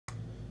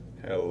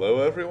Hello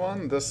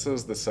everyone, this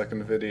is the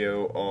second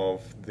video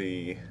of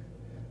the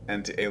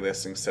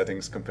anti-aliasing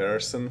settings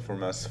comparison for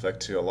Mass Effect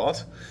 2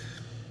 ALOT.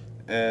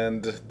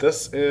 And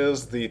this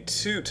is the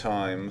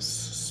 2x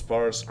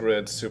sparse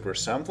grid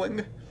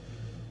supersampling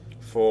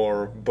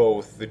for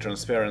both the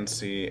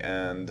transparency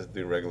and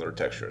the regular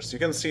textures. You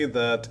can see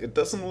that it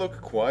doesn't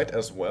look quite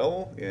as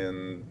well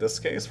in this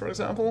case, for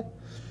example,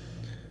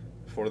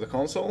 for the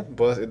console,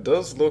 but it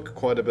does look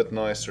quite a bit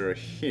nicer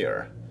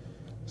here.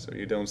 So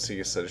you don't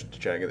see such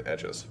jagged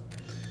edges.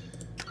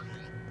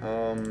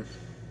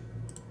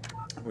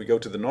 We go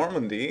to the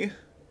Normandy.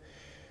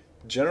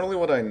 Generally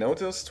what I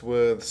noticed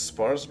with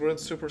sparse grid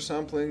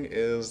supersampling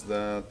is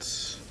that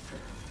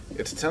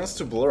it tends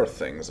to blur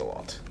things a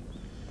lot.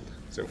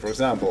 So for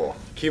example,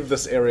 keep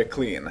this area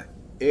clean.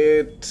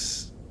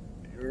 It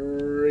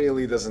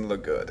really doesn't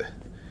look good.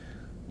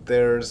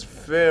 There's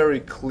very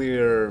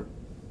clear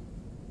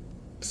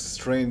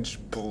strange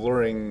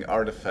blurring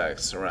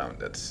artifacts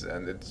around it,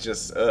 and it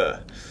just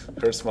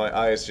hurts my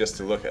eyes just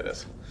to look at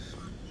it.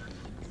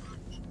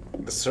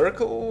 The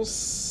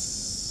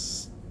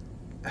circles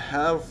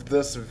have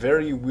this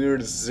very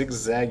weird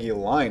zigzaggy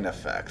line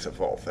effect,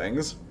 of all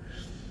things.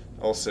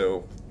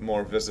 Also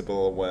more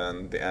visible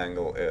when the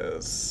angle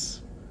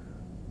is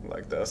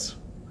like this.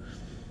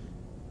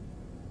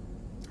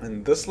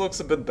 And this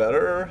looks a bit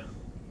better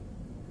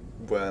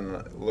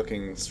when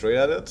looking straight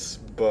at it,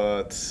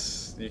 but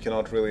you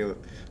cannot really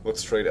look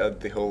straight at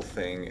the whole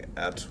thing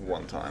at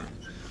one time.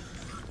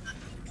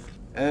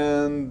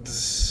 And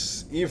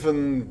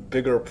even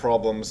bigger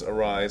problems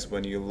arise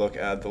when you look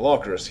at the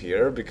lockers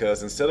here,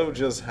 because instead of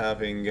just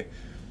having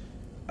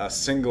a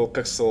single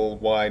pixel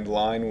wide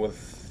line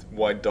with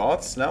white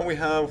dots, now we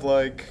have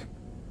like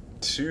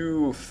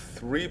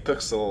 2-3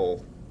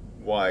 pixel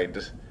wide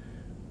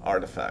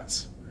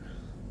artifacts,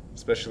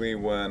 especially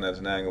when at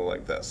an angle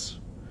like this.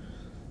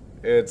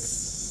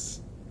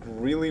 It's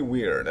really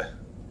weird.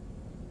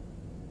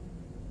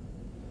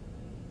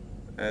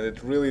 And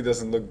it really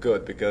doesn't look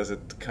good because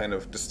it kind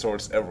of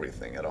distorts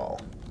everything at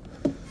all.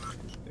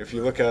 If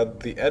you look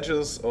at the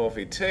edges of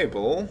a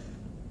table,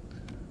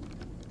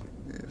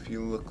 if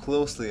you look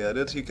closely at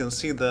it, you can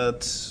see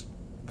that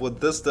what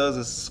this does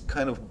is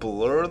kind of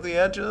blur the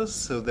edges,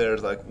 so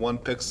there's like 1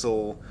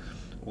 pixel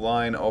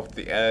line of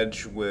the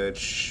edge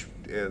which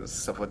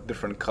is of a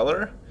different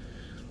color,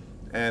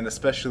 and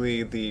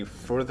especially the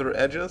further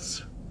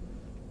edges,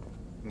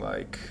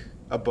 like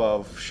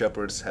above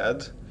Shepard's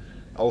head,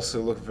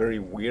 also look very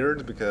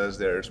weird because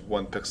there's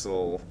 1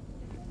 pixel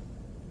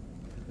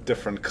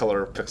different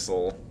color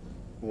pixel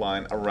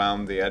line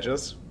around the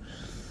edges.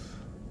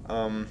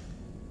 I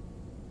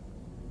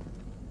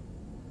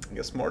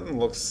guess Morden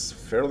looks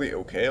fairly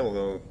okay,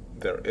 although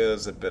there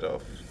is a bit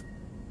of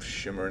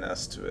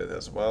shimmerness to it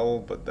as well,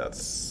 but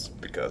that's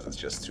because it's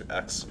just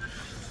 2x,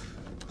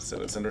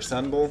 so it's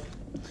understandable.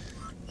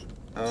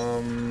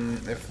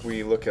 If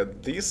we look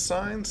at these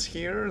signs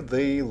here,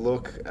 they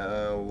look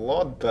a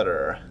lot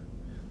better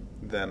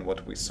than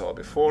what we saw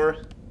before.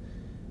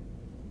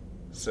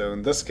 So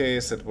in this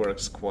case it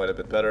works quite a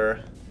bit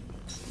better,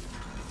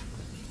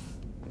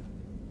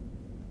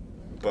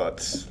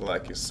 but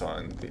like you saw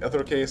in the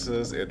other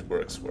cases, it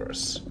works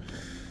worse.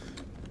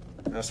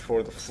 As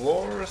for the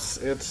floors,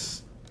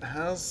 it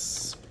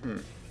has,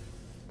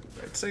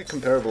 I'd say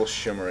comparable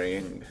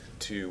shimmering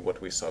to what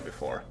we saw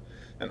before,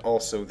 and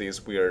also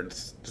these weird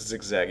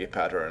zigzaggy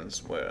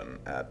patterns when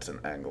at an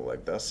angle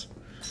like this.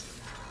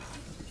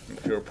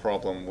 Pure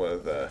problem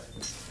with a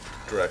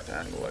direct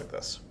angle like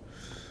this.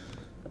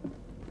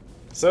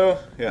 So,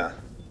 yeah.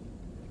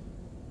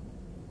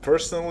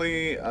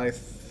 Personally, I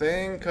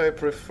think I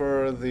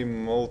prefer the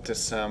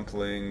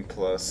multi-sampling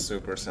plus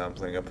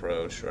super-sampling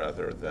approach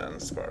rather than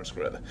sparse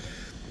grid.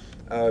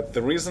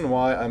 The reason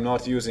why I'm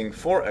not using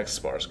 4x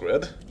sparse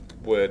grid,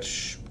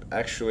 which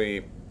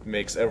actually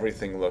makes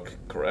everything look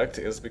correct,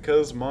 is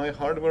because my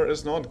hardware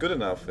is not good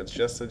enough. It's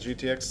just a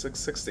GTX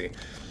 660.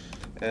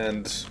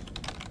 And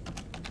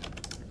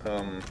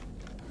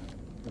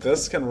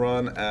this can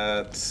run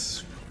at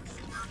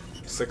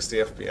 60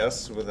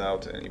 FPS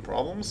without any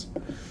problems.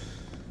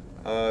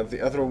 The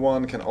other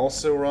one can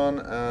also run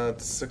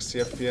at 60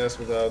 FPS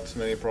without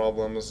many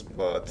problems,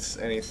 but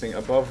anything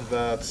above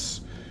that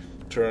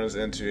turns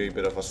into a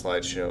bit of a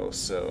slideshow,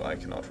 so I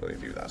cannot really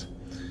do that.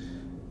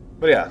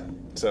 But yeah,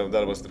 so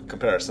that was the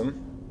comparison.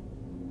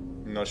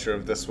 I'm not sure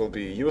if this will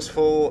be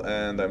useful,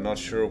 and I'm not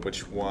sure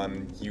which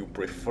one you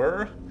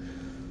prefer.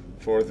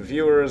 For the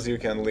viewers, you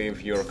can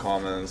leave your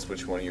comments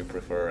which one you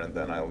prefer, and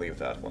then I'll leave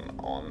that one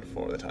on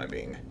for the time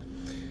being.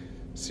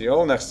 See you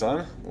all next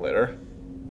time. Later.